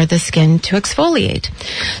longer for the skin to exfoliate.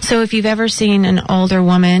 So if you've ever seen an older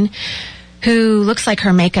woman who looks like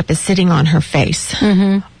her makeup is sitting on her face,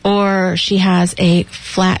 or she has a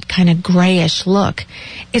flat kind of grayish look,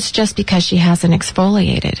 it's just because she hasn't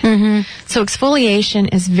exfoliated. So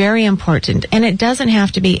exfoliation is very important, and it doesn't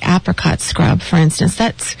have to be apricot scrub, for instance.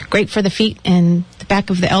 That's great for the feet and the back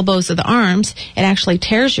of the elbows of the arms. It actually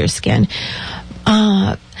tears your skin.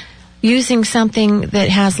 Using something that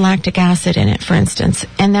has lactic acid in it, for instance,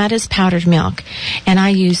 and that is powdered milk. And I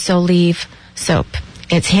use Solive soap.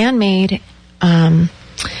 It's handmade, and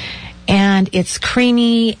it's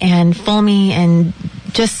creamy and foamy and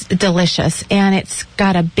just delicious, and it's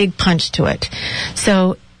got a big punch to it.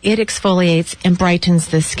 So it exfoliates and brightens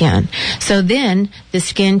the skin. So then the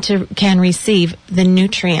skin can receive the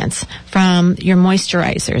nutrients from your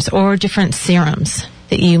moisturizers or different serums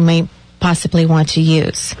that you may possibly want to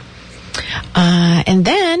use. And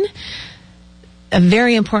then a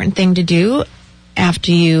very important thing to do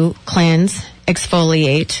after you cleanse,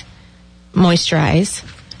 exfoliate, moisturize,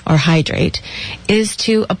 or hydrate is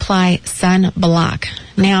to apply sunblock.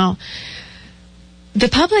 Now, the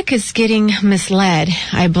public is getting misled,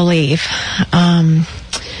 I believe.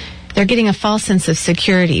 They're getting a false sense of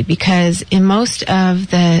security, because in most of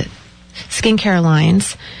the skincare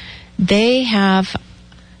lines, they have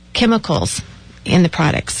chemicals in the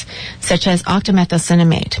products, such as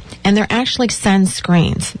octymethylcinnamate, and they're actually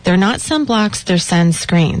sunscreens. They're not sunblocks, they're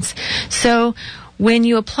sunscreens. So when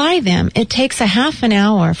you apply them, it takes a half an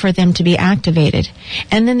hour for them to be activated,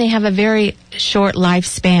 and then they have a very short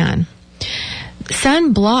lifespan.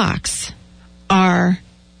 Sunblocks are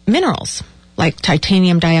minerals like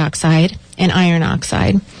titanium dioxide and iron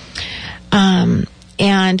oxide.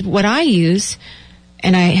 And what I use,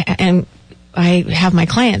 and I have my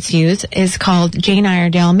clients use, is called Jane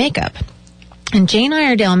Iredale makeup. And Jane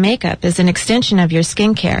Iredale makeup is an extension of your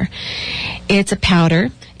skincare. It's a powder,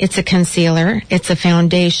 it's a concealer, it's a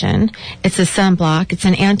foundation, it's a sunblock, it's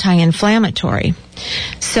an anti-inflammatory.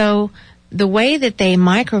 So the way that they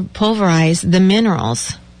micropulverize the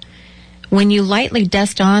minerals, when you lightly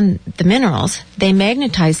dust on the minerals, they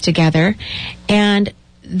magnetize together and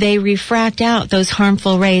they refract out those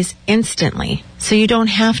harmful rays instantly. So you don't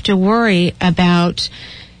have to worry about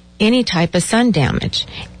any type of sun damage.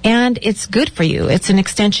 And it's good for you. It's an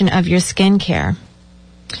extension of your skin care.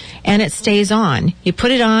 And it stays on. You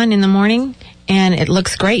put it on in the morning and it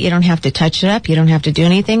looks great. You don't have to touch it up. You don't have to do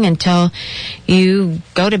anything until you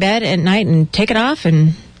go to bed at night and take it off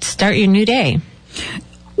and start your new day.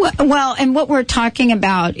 Well, and what we're talking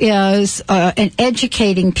about is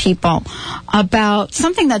educating people about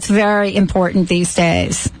something that's very important these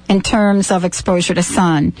days in terms of exposure to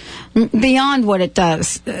sun, beyond what it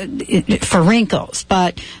does for wrinkles,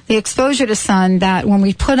 but the exposure to sun that when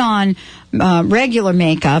we put on regular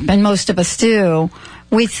makeup, and most of us do,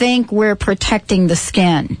 we think we're protecting the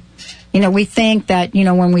skin. We think that,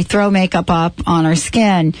 when we throw makeup up on our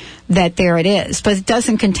skin, that there it is. But it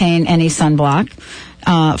doesn't contain any sunblock.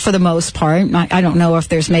 For the most part. I don't know if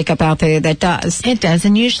there's makeup out there that does. It does,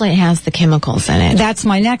 and usually it has the chemicals in it. That's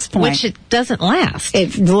my next point. Which it doesn't last.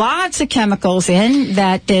 Lots of chemicals in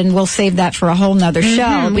that, and we'll save that for a whole nother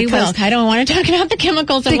show. We will. I don't want to talk about the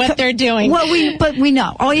chemicals and what they're doing. Well, we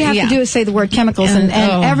know. All you have to do is say the word chemicals, and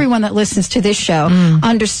everyone that listens to this show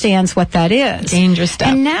understands what that is. Dangerous stuff.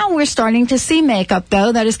 And now we're starting to see makeup,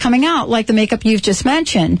 though, that is coming out, like the makeup you've just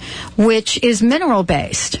mentioned, which is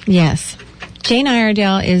mineral-based. Yes. Jane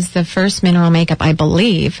Iredale is the first mineral makeup, I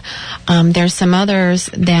believe. There's some others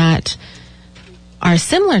that are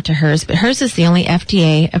similar to hers, but hers is the only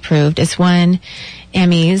FDA approved. It's won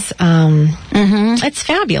Emmys. It's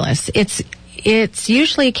fabulous. It's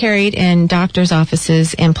usually carried in doctors'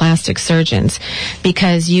 offices and plastic surgeons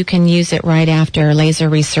because you can use it right after laser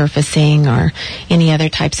resurfacing or any other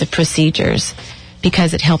types of procedures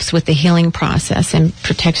because it helps with the healing process and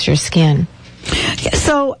protects your skin.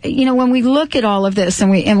 So, when we look at all of this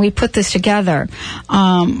and we put this together,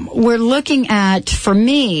 we're looking at, for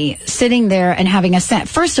me, sitting there and having a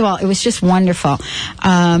sense. First of all, it was just wonderful.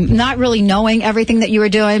 Not really knowing everything that you were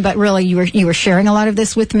doing, but really you were sharing a lot of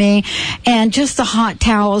this with me. And just the hot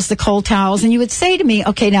towels, the cold towels. And you would say to me,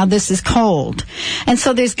 okay, now this is cold. And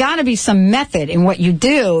so there's got to be some method in what you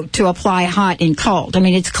do to apply hot and cold. I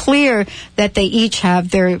mean, it's clear that they each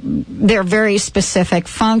have their very specific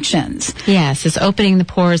functions. Yes, it's opening the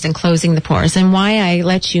pores and closing the pores. And why I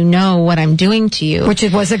let you know what I'm doing to you. Which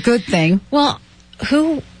it was a good thing. Well,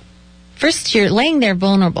 first you're laying there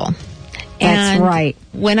vulnerable. That's right.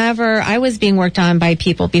 Whenever I was being worked on by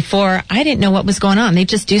people before, I didn't know what was going on. They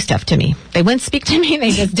just do stuff to me. They wouldn't speak to me.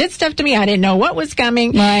 They just did stuff to me. I didn't know what was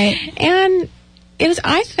coming. Right. And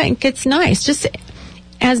I think it's nice. Just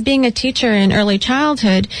as being a teacher in early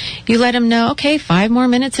childhood, you let them know, okay, 5 more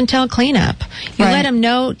minutes until cleanup. You let them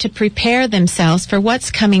know to prepare themselves for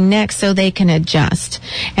what's coming next so they can adjust.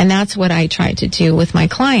 And that's what I try to do with my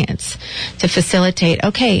clients, to facilitate,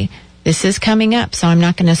 okay, this is coming up, so I'm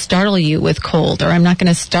not going to startle you with cold, or I'm not going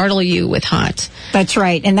to startle you with hot. That's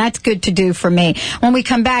right, and that's good to do for me. When we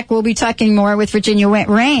come back, we'll be talking more with Virginia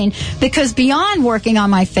Rain, because beyond working on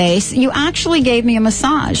my face, you actually gave me a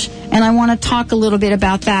massage, and I want to talk a little bit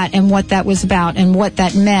about that and what that was about and what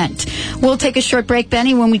that meant. We'll take a short break,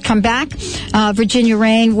 Benny. When we come back, Virginia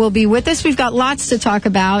Rain will be with us. We've got lots to talk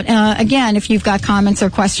about. Again, if you've got comments or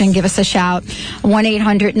questions, give us a shout.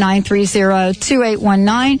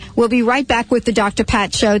 1-800-930-2819. We'll be right back with the Dr.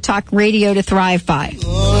 Pat Show, talk radio to thrive by.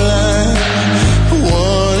 All I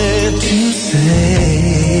wanted to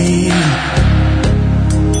say,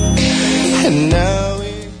 and now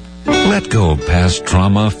Let go of past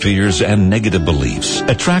trauma, fears, and negative beliefs.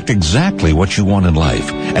 Attract exactly what you want in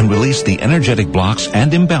life and release the energetic blocks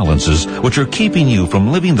and imbalances which are keeping you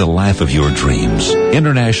from living the life of your dreams.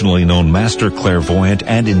 Internationally known master clairvoyant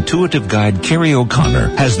and intuitive guide Carrie O'Connor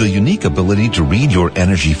has the unique ability to read your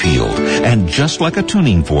energy field and, just like a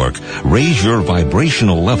tuning fork, raise your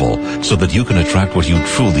vibrational level so that you can attract what you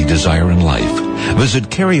truly desire in life. Visit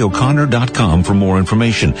CarrieO'Connor.com for more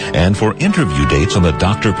information and for interview dates on the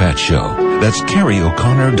Dr. Pat Show. That's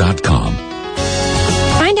CarrieO'Connor.com.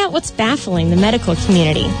 Find out what's baffling the medical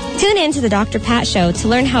community. Tune in to the Dr. Pat Show to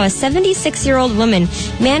learn how a 76-year-old woman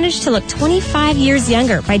managed to look 25 years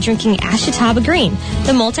younger by drinking Ashitaba Green,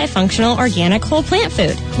 the multifunctional organic whole plant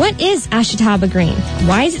food. What is Ashitaba Green?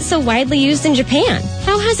 Why is it so widely used in Japan?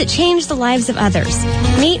 How has it changed the lives of others?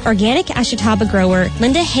 Meet organic Ashitaba grower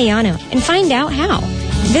Linda Hayano and find out how.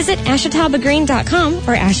 Visit ashitabagreen.com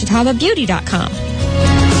or ashitababeauty.com.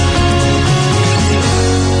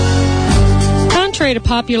 Contrary to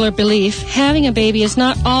popular belief, having a baby is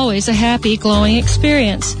not always a happy, glowing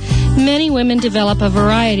experience. many women develop a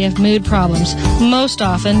variety of mood problems, most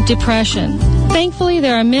often depression. Thankfully,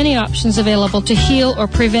 there are many options available to heal or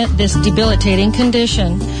prevent this debilitating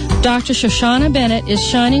condition. Dr. Shoshana Bennett is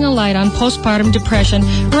shining a light on postpartum depression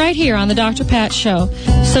right here on the Dr. Pat Show.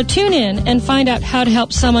 So tune in and find out how to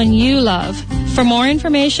help someone you love. For more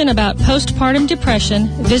information about postpartum depression,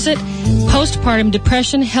 visit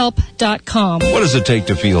postpartumdepressionhelp.com. What does it take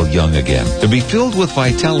to feel young again? To be filled with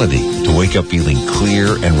vitality, to wake up feeling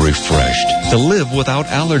clear and refreshed, to live without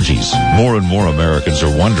allergies. More and more Americans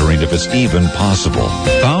are wondering if it's even possible.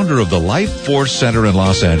 Founder of the Life Force Center in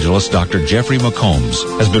Los Angeles, Dr. Jeffrey McCombs,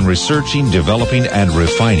 has been researching, developing, and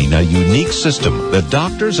refining a unique system that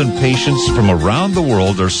doctors and patients from around the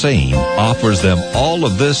world are saying offers them all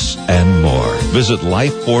of this and more. Visit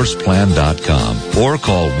lifeforceplan.com or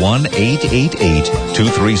call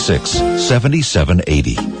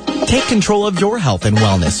 1-888-236-7780. Take control of your health and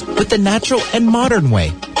wellness with the natural and modern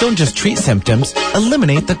way. Don't just treat symptoms,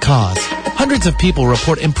 eliminate the cause. Hundreds of people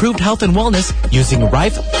report improved health and wellness using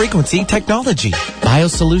Rife frequency technology.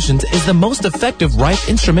 BioSolutions is the most effective Rife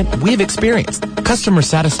instrument we've experienced. Customer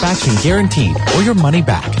satisfaction guaranteed or your money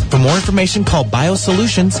back. For more information, call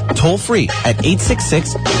BioSolutions toll free at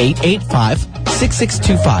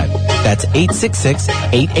 866-885-6625. That's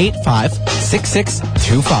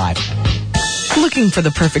 866-885-6625. Looking for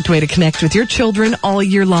the perfect way to connect with your children all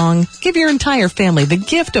year long? Give your entire family the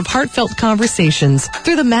gift of heartfelt conversations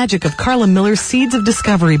through the magic of Carla Miller's Seeds of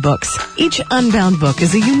Discovery books. Each Unbound book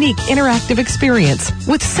is a unique interactive experience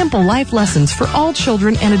with simple life lessons for all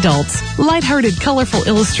children and adults. Lighthearted, colorful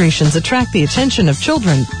illustrations attract the attention of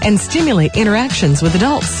children and stimulate interactions with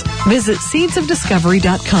adults. Visit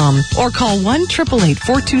seedsofdiscovery.com or call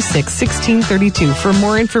 1-888-426-1632 for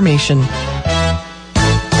more information.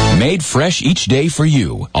 Made fresh each day for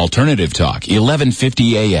you. Alternative Talk,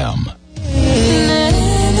 1150 AM.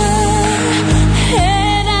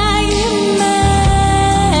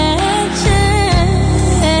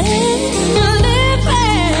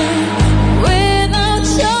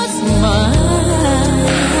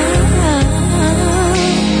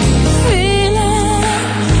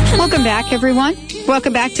 Welcome back, everyone.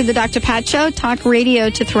 Welcome back to the Dr. Pat Show, talk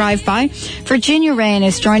radio to thrive by. Virginia Rain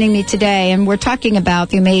is joining me today, and we're talking about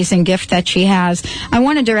the amazing gift that she has. I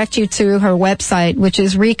want to direct you to her website, which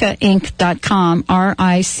is RICAinc.com,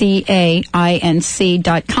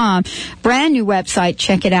 RICAINC.com. Brand new website.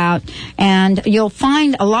 Check it out. And you'll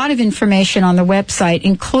find a lot of information on the website,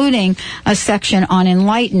 including a section on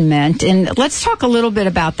enlightenment. And let's talk a little bit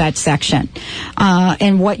about that section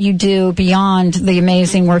and what you do beyond the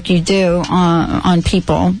amazing work you do on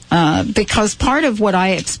people, because part of what I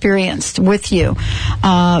experienced with you,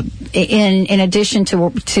 in addition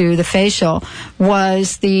to the facial,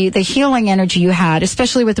 was the healing energy you had,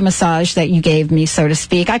 especially with the massage that you gave me, so to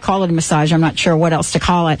speak. I call it a massage. I'm not sure what else to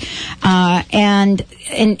call it. And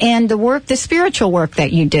the work, the spiritual work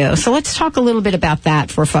that you do. So let's talk a little bit about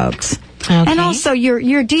that for folks. Okay. And also,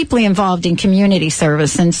 you're deeply involved in community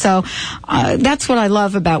service, and so that's what I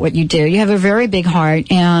love about what you do. You have a very big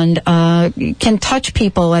heart and can touch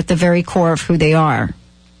people at the very core of who they are.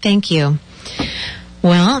 Thank you.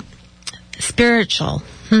 Well, spiritual.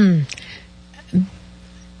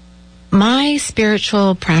 My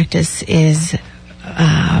spiritual practice is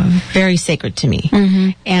very sacred to me,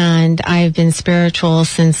 and I've been spiritual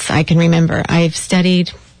since I can remember. I've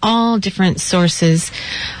studied all different sources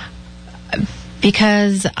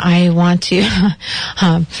because I want to,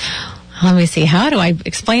 let me see, how do I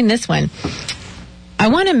explain this one? I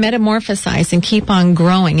want to metamorphosize and keep on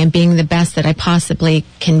growing and being the best that I possibly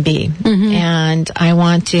can be. And I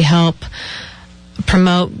want to help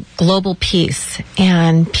promote global peace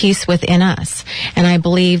and peace within us. And I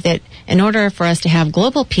believe that in order for us to have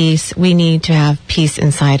global peace, we need to have peace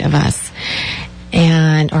inside of us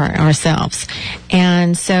and ourselves.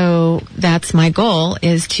 And so that's my goal,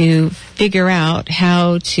 is to figure out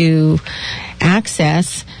how to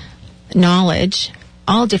access knowledge,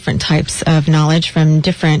 all different types of knowledge from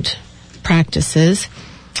different practices.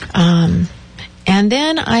 And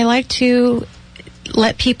then I like to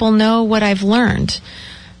let people know what I've learned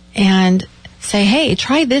and say, hey,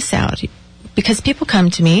 try this out. Because people come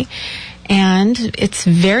to me and it's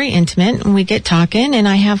very intimate, and we get talking, and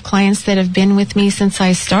I have clients that have been with me since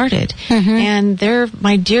I started. And they're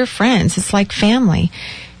my dear friends. It's like family.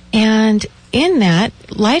 And in that,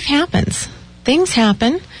 life happens. Things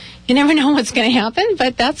happen. You never know what's going to happen,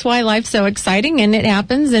 but that's why life's so exciting, and it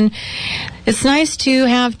happens. And it's nice to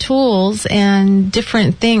have tools and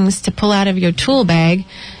different things to pull out of your tool bag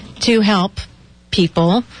to help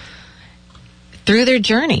people through their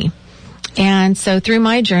journey. And so through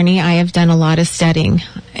my journey, I have done a lot of studying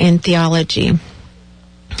in theology.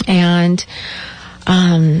 And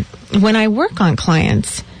when I work on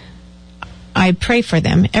clients, I pray for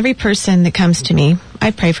them. Every person that comes to me,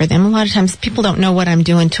 I pray for them. A lot of times people don't know what I'm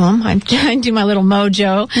doing to them. I do my little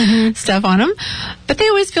mojo stuff on them. But they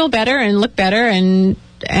always feel better and look better and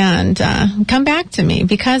come back to me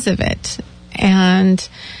because of it. And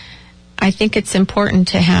I think it's important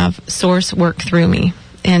to have Source work through me.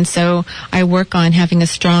 And so I work on having a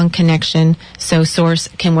strong connection so Source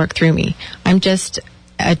can work through me. I'm just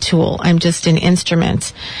a tool. I'm just an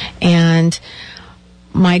instrument. And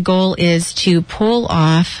my goal is to pull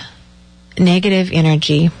off negative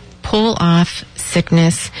energy, pull off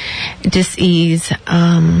sickness, dis-ease,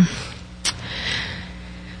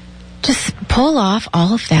 just pull off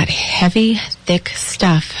all of that heavy, thick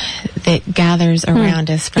stuff that gathers around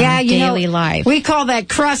us from daily life. We call that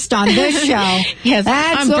crust on this show. Yes,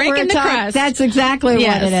 that's I'm breaking the crust. That's exactly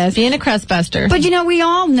what it is. Being a crust buster. But we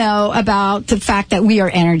all know about the fact that we are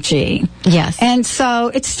energy. Yes. And so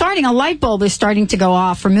it's starting, a light bulb is starting to go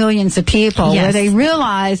off for millions of people where they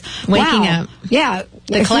realize, waking up. Yeah.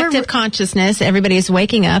 The collective consciousness, everybody's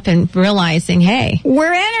waking up and realizing, hey,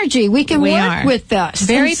 we're energy. We can work with this.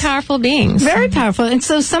 Very powerful beings. Very powerful. And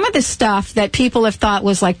so some of the stuff that people have thought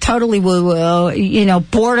was like totally woo-woo,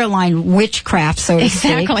 borderline witchcraft, so to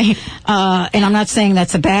speak. Exactly. And I'm not saying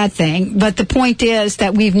that's a bad thing, but the point is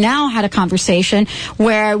that we've now had a conversation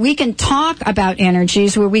where we can talk about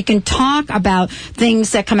energies, where we can talk about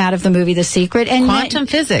things that come out of the movie The Secret. And quantum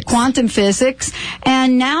physics. Quantum physics.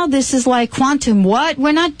 And now this is like quantum what?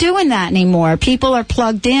 We're not doing that anymore. People are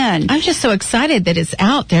plugged in. I'm just so excited that it's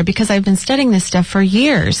out there because I've been studying this stuff for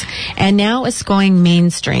years, and now it's going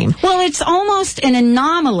mainstream. Well, it's almost an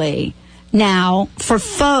anomaly now for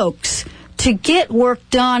folks to get work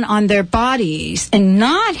done on their bodies and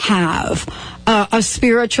not have a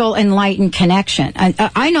spiritual enlightened connection.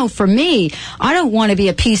 I know for me, I don't want to be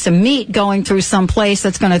a piece of meat going through some place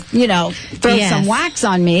that's going to, throw some wax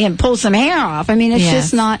on me and pull some hair off. I mean, it's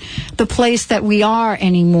just not the place that we are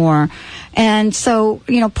anymore. And so,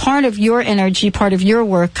 part of your energy, part of your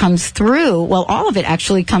work comes through, well, all of it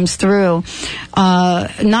actually comes through,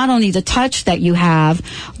 not only the touch that you have,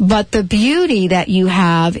 but the beauty that you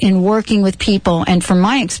have in working with people, and from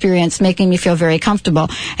my experience, making me feel very comfortable.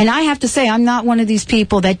 And I have to say, I'm not one of these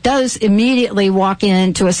people that does immediately walk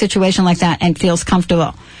into a situation like that and feels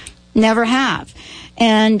comfortable. Never have.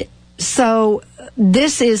 And so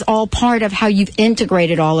this is all part of how you've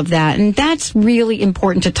integrated all of that. And that's really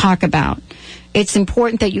important to talk about. It's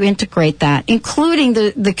important that you integrate that, including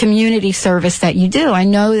the community service that you do. I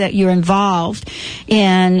know that you're involved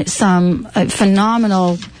in some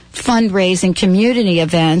phenomenal fundraising community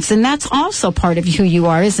events, and that's also part of who you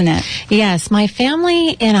are, isn't it? Yes, my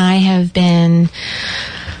family and I have been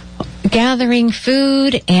gathering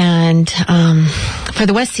food and for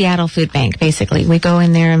the West Seattle Food Bank, basically. We go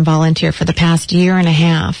in there and volunteer for the past year and a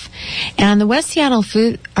half. And the West Seattle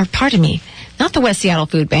not the West Seattle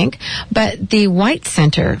Food Bank, but the White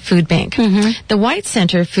Center Food Bank. The White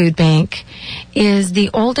Center Food Bank is the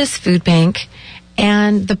oldest food bank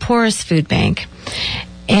and the poorest food bank.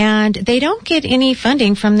 And they don't get any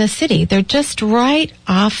funding from the city. They're just right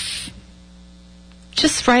off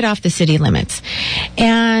the city limits.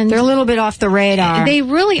 And they're a little bit off the radar. They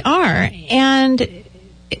really are. And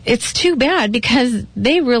it's too bad because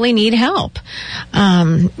they really need help.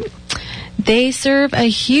 They serve a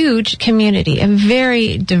huge community, a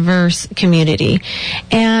very diverse community.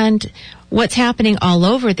 And what's happening all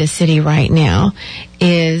over the city right now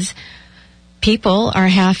is people are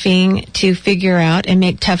having to figure out and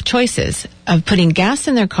make tough choices of putting gas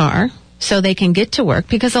in their car so they can get to work,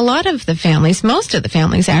 because a lot of the families, most of the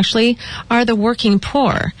families actually, are the working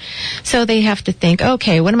poor. So they have to think,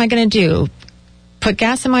 okay, what am I going to do? Put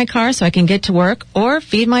gas in my car so I can get to work, or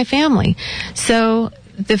feed my family? So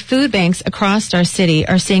the food banks across our city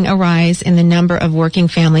are seeing a rise in the number of working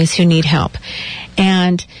families who need help.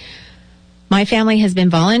 And my family has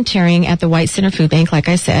been volunteering at the White Center Food Bank, like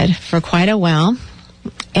I said, for quite a while.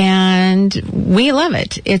 And we love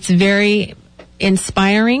it. It's very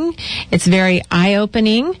inspiring, it's very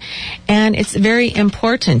eye-opening, and it's very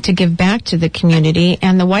important to give back to the community,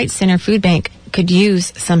 and the White Center Food Bank could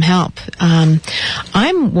use some help.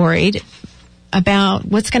 I'm worried about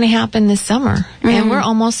what's going to happen this summer. And we're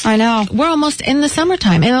almost in the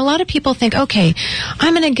summertime. And a lot of people think, okay,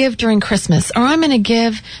 I'm going to give during Christmas, or I'm going to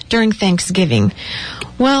give during Thanksgiving.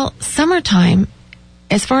 Well, summertime,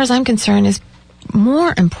 as far as I'm concerned, is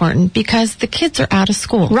more important because the kids are out of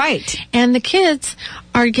school. Right. And the kids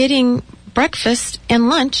are getting breakfast and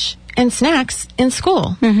lunch and snacks in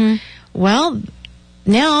school. Well,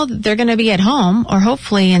 now they're going to be at home or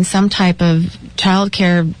hopefully in some type of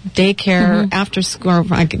childcare, daycare, after school,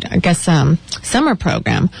 I guess, summer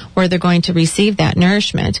program where they're going to receive that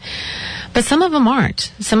nourishment. But some of them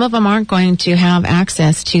aren't. Some of them aren't going to have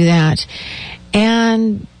access to that.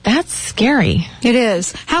 And that's scary. It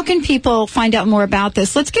is. How can people find out more about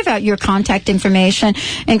this? Let's give out your contact information,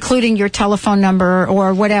 including your telephone number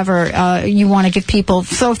or whatever you want to give people.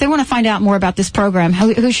 So if they want to find out more about this program,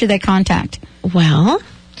 who should they contact? Well,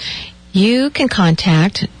 you can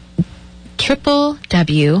contact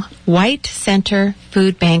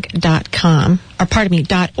www.whitecenterfoodbank.com, or pardon me,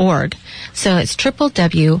 .org. So it's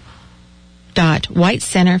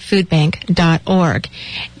www.whitecenterfoodbank.org.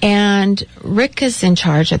 And Rick is in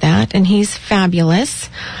charge of that, and he's fabulous.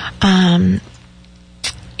 The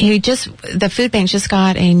food bank just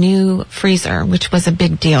got a new freezer, which was a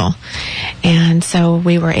big deal. And so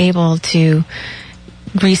we were able to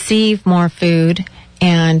receive more food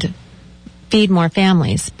and feed more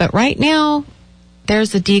families. But right now,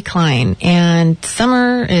 there's a decline, and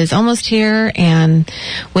summer is almost here, and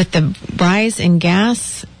with the rise in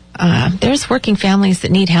gas, there's working families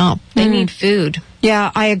that need help. They need food.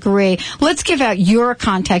 Yeah, I agree. Let's give out your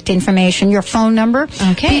contact information, your phone number.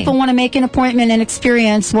 Okay. People want to make an appointment and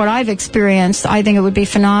experience what I've experienced. I think it would be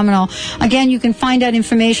phenomenal. Again, you can find out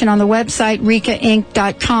information on the website,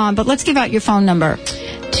 RICAinc.com. But let's give out your phone number.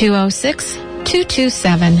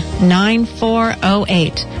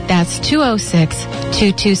 206-227-9408. That's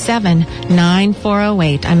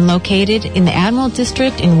 206-227-9408. I'm located in the Admiral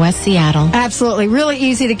District in West Seattle. Absolutely. Really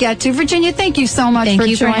easy to get to. Virginia, thank you so much Thank for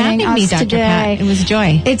you for joining having us me, Dr. today. Pat. It was a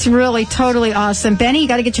joy. It's really totally awesome. Benny, you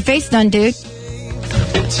got to get your face done, dude.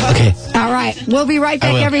 Okay. All right. We'll be right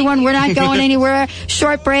back, everyone. We're not going anywhere.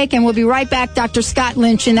 Short break, and we'll be right back. Dr. Scott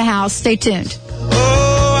Lynch in the house. Stay tuned.